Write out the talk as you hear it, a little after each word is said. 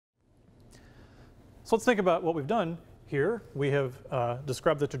So let's think about what we've done here. We have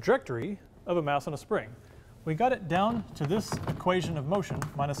described the trajectory of a mass on a spring. We got it down to this equation of motion,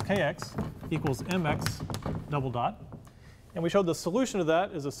 minus kx equals mx double dot. And we showed the solution to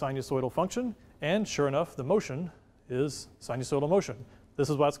that is a sinusoidal function. And sure enough, the motion is sinusoidal motion. This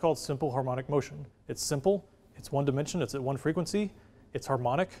is why it's called simple harmonic motion. It's simple, it's one dimension, it's at one frequency, it's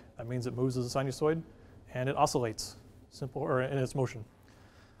harmonic, that means it moves as a sinusoid, and it oscillates in its motion.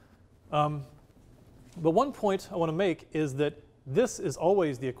 But one point I want to make is that this is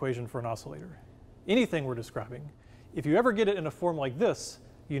always the equation for an oscillator. Anything we're describing, if you ever get it in a form like this,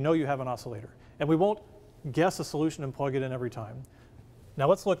 you know you have an oscillator. And we won't guess a solution and plug it in every time. Now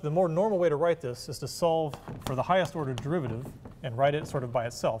let's look, the more normal way to write this is to solve for the highest order derivative and write it sort of by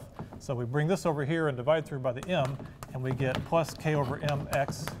itself. So we bring this over here and divide through by the m, and we get plus k over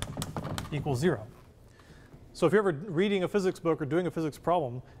mx equals 0. So if you're ever reading a physics book or doing a physics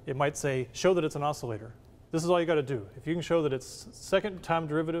problem, it might say, show that it's an oscillator. This is all you got to do. If you can show that it's second time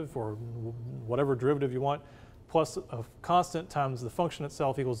derivative or whatever derivative you want, plus a constant times the function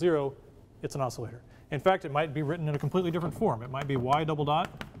itself equals 0, it's an oscillator. In fact, it might be written in a completely different form. It might be y double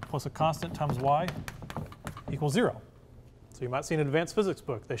dot plus a constant times y equals 0. So you might see in an advanced physics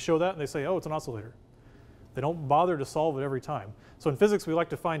book, they show that and they say, oh, it's an oscillator. They don't bother to solve it every time. So in physics, we like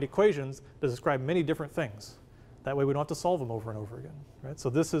to find equations that describe many different things. That way we don't have to solve them over and over again, right? So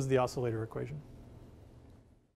this is the oscillator equation.